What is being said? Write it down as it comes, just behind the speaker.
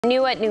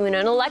New at noon,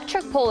 an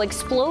electric pole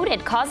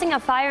exploded, causing a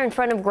fire in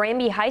front of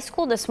Granby High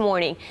School this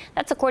morning.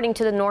 That's according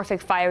to the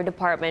Norfolk Fire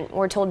Department.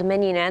 We're told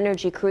Dominion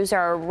Energy crews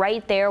are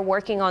right there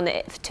working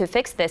to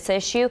fix this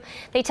issue.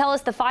 They tell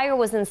us the fire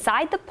was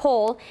inside the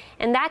pole,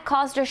 and that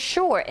caused a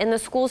short in the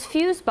school's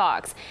fuse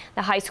box.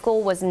 The high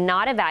school was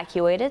not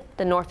evacuated.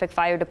 The Norfolk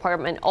Fire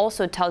Department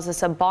also tells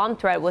us a bomb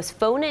threat was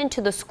phoned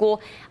into the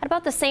school at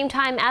about the same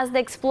time as the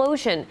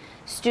explosion.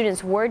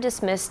 Students were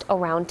dismissed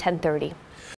around 10:30.